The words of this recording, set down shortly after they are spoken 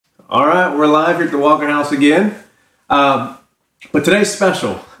All right, we're live here at the Walker House again. But today's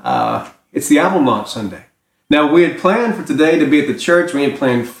special. It's the album launch Sunday. Now, we had planned for today to be at the church. We had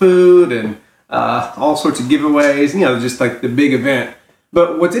planned food and all sorts of giveaways, just like the big event.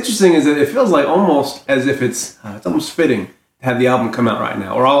 But what's interesting is that it feels like almost as if it's almost fitting to have the album come out right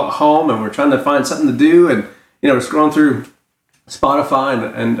now. We're all at home and we're trying to find something to do, and we're scrolling through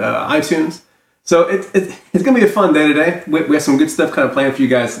Spotify and iTunes. So it's going to be a fun day today. We have some good stuff kind of planned for you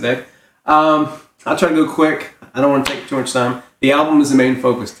guys today. I'll try to go quick. I don't want to take too much time. The album is the main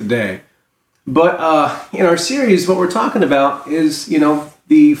focus today. But in our series, what we're talking about is,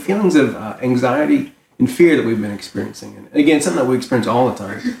 the feelings of anxiety and fear that we've been experiencing. And again, something that we experience all the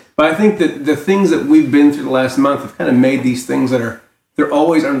time. But I think that the things that we've been through the last month have kind of made these things they're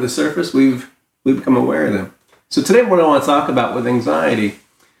always under the surface. We've become aware of them. So today what I want to talk about with anxiety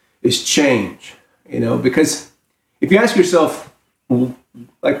is change, because if you ask yourself,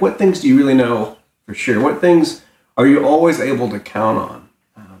 like, what things do you really know for sure? What things are you always able to count on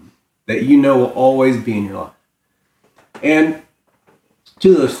that will always be in your life? And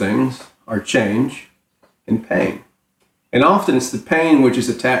two of those things are change and pain. And often it's the pain which is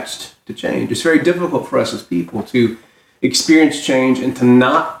attached to change. It's very difficult for us as people to experience change and to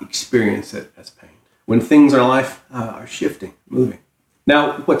not experience it as pain when things in our life are shifting, moving.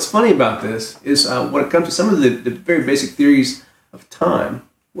 Now, what's funny about this is when it comes to some of the very basic theories of time,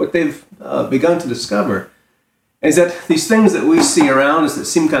 what they've begun to discover is that these things that we see around us that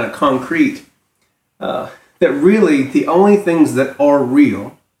seem kind of concrete, that really the only things that are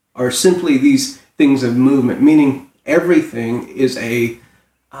real are simply these things of movement, meaning everything is an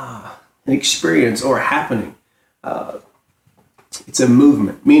experience or a happening. It's a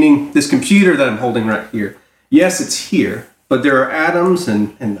movement, meaning this computer that I'm holding right here, yes, it's here, but there are atoms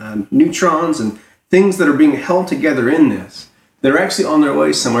and neutrons and things that are being held together in this. They're actually on their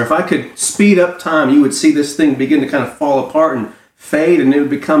way somewhere. If I could speed up time, you would see this thing begin to kind of fall apart and fade, and it would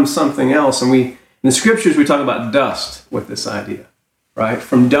become something else. And in the scriptures, we talk about dust with this idea, right?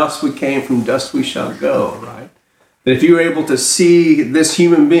 From dust we came, from dust we shall go, right? That if you were able to see this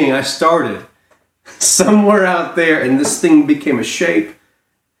human being, I started somewhere out there, and this thing became a shape,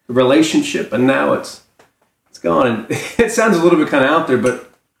 a relationship, and now it's gone. And it sounds a little bit kind of out there,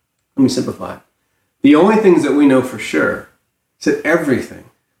 but let me simplify it. The only things that we know for sure is that everything,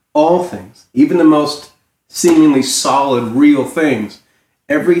 all things, even the most seemingly solid, real things,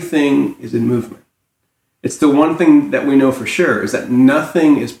 everything is in movement. It's the one thing that we know for sure is that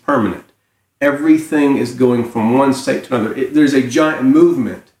nothing is permanent. Everything is going from one state to another. There's a giant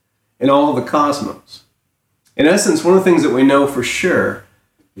movement in all of the cosmos. In essence, one of the things that we know for sure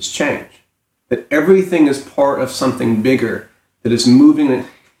is change. That everything is part of something bigger that is moving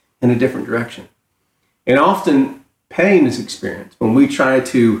in a different direction. And often pain is experienced when we try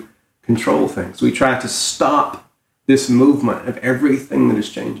to control things. We try to stop this movement of everything that is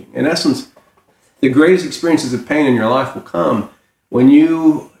changing. In essence, the greatest experiences of pain in your life will come when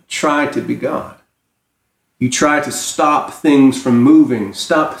you try to be God. You try to stop things from moving,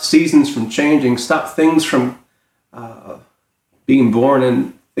 stop seasons from changing, stop things from being born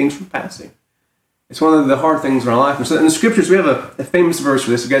and things from passing. It's one of the hard things in our life. And so in the scriptures, we have a famous verse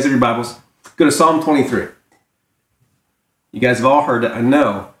for this. If you guys have your Bibles, go to Psalm 23. You guys have all heard it, I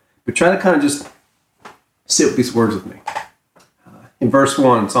know, but try to kind of just sit with these words with me. In verse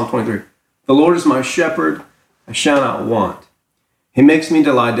 1, Psalm 23, "The Lord is my shepherd, I shall not want. He makes me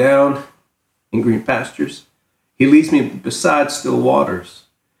to lie down in green pastures. He leads me beside still waters.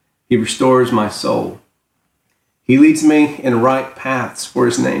 He restores my soul. He leads me in right paths for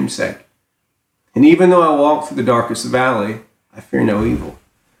his name's sake. And even though I walk through the darkest valley, I fear no evil,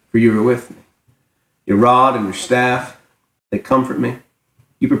 for you are with me. Your rod and your staff, they comfort me.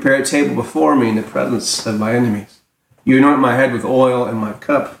 You prepare a table before me in the presence of my enemies. You anoint my head with oil, and my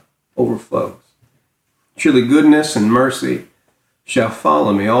cup overflows. Surely goodness and mercy shall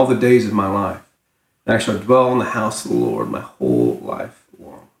follow me all the days of my life, and I shall dwell in the house of the Lord my whole life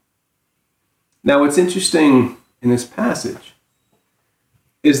long." Now, what's interesting in this passage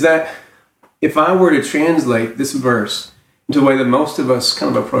is that if I were to translate this verse into the way that most of us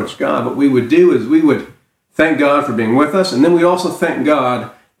kind of approach God, what we would do is we would thank God for being with us, and then we also thank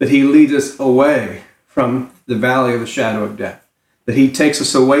God that he leads us away from the valley of the shadow of death, that he takes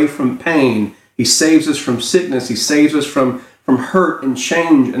us away from pain, he saves us from sickness, he saves us from hurt and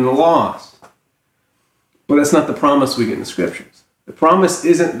change and loss. But that's not the promise we get in the scriptures. The promise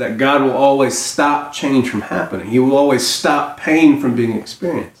isn't that God will always stop change from happening. He will always stop pain from being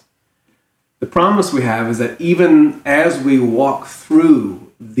experienced. The promise we have is that even as we walk through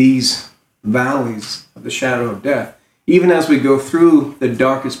these valleys of the shadow of death, even as we go through the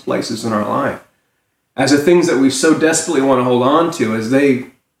darkest places in our life, as the things that we so desperately want to hold on to, as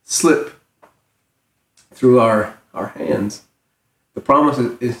they slip through our hands, the promise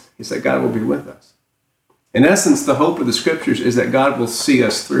is that God will be with us. In essence, the hope of the scriptures is that God will see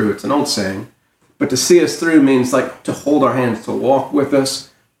us through. It's an old saying, but to see us through means like to hold our hands, to walk with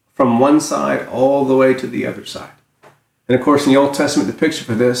us from one side all the way to the other side. And of course, in the Old Testament, the picture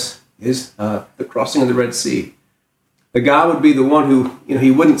for this is the crossing of the Red Sea. That God would be the one who,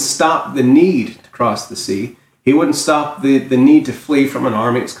 he wouldn't stop the need to cross the sea. He wouldn't stop the need to flee from an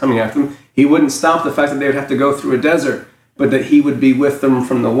army that's coming after them. He wouldn't stop the fact that they would have to go through a desert, but that he would be with them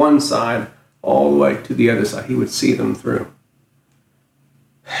from the one side all the way to the other side. He would see them through.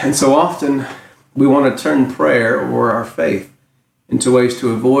 And so often we want to turn prayer or our faith into ways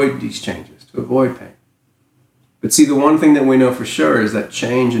to avoid these changes, to avoid pain. But see, the one thing that we know for sure is that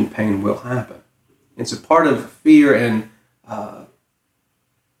change and pain will happen. It's a part of fear and the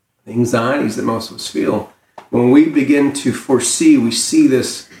anxieties that most of us feel. When we begin to foresee, we see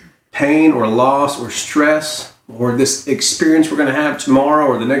this pain or loss or stress or this experience we're going to have tomorrow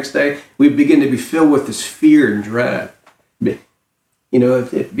or the next day, we begin to be filled with this fear and dread.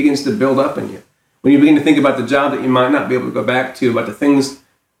 It begins to build up in you. When you begin to think about the job that you might not be able to go back to, about the things,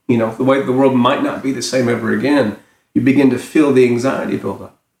 the way the world might not be the same ever again, you begin to feel the anxiety build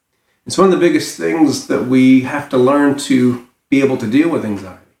up. It's one of the biggest things that we have to learn to be able to deal with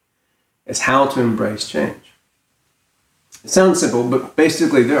anxiety, is how to embrace change. It sounds simple, but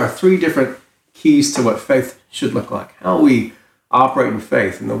basically there are 3 different keys to what faith should look like, how we operate in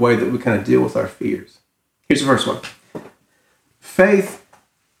faith and the way that we kind of deal with our fears. Here's the first one. Faith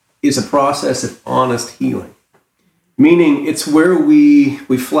is a process of honest healing, meaning it's where we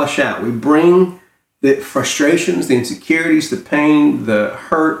flush out, we bring the frustrations, the insecurities, the pain, the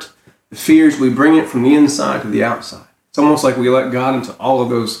hurt, the fears, we bring it from the inside to the outside. It's almost like we let God into all of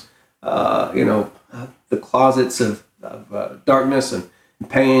those, the closets of darkness and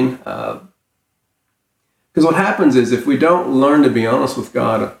pain. Because what happens is if we don't learn to be honest with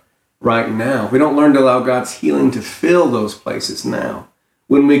God right now, if we don't learn to allow God's healing to fill those places now,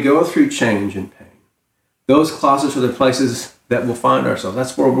 when we go through change and pain, those closets are the places that we'll find ourselves.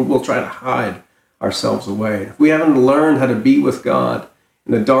 That's where we'll try to hide ourselves away. If we haven't learned how to be with God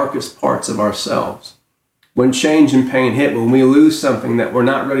in the darkest parts of ourselves, when change and pain hit, when we lose something that we're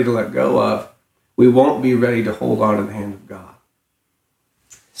not ready to let go of, we won't be ready to hold on to the hand of God.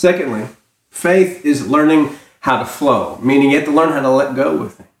 Secondly, faith is learning how to flow, meaning you have to learn how to let go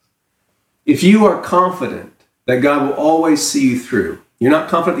of things. If you are confident that God will always see you through, you're not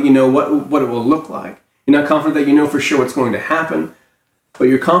confident that you know what it will look like, you're not confident that you know for sure what's going to happen, but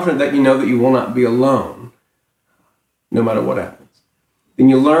you're confident that you know that you will not be alone no matter what happens, then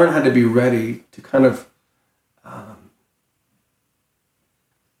you learn how to be ready to kind of,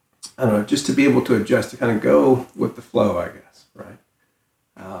 just to be able to adjust, to kind of go with the flow, I guess, right?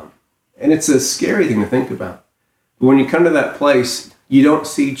 And it's a scary thing to think about. But when you come to that place, you don't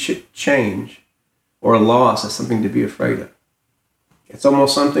see change or a loss as something to be afraid of. It's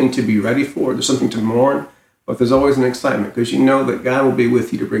almost something to be ready for. There's something to mourn, but there's always an excitement because you know that God will be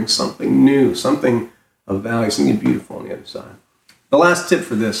with you to bring something new, something of value, something beautiful on the other side. The last tip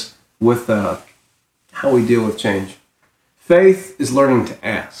for this with how we deal with change. Faith is learning to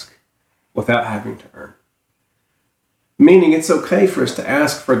ask without having to earn. Meaning it's okay for us to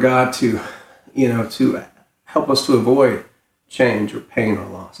ask for God to help us to avoid change or pain or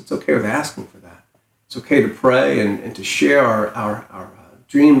loss. It's okay with asking for that. It's okay to pray and to share our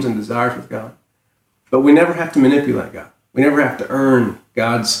dreams and desires with God. But we never have to manipulate God. We never have to earn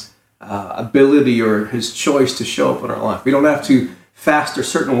God's ability or his choice to show up in our life. We don't have to fast a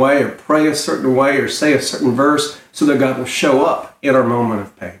certain way or pray a certain way or say a certain verse so that God will show up in our moment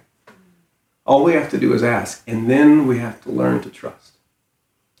of pain. All we have to do is ask, and then we have to learn to trust.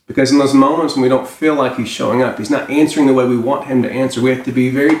 Because in those moments when we don't feel like he's showing up, he's not answering the way we want him to answer, we have to be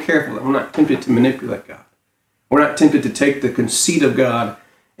very careful that we're not tempted to manipulate God. We're not tempted to take the conceit of God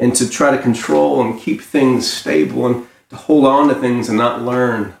and to try to control and keep things stable and to hold on to things and not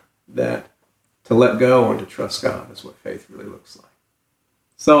learn that to let go and to trust God is what faith really looks like.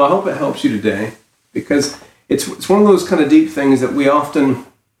 So I hope it helps you today, because it's one of those kind of deep things that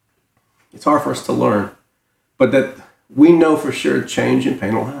it's hard for us to learn, but that we know for sure change and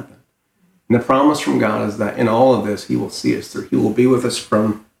pain will happen. And the promise from God is that in all of this, he will see us through. He will be with us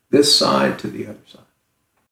from this side to the other side.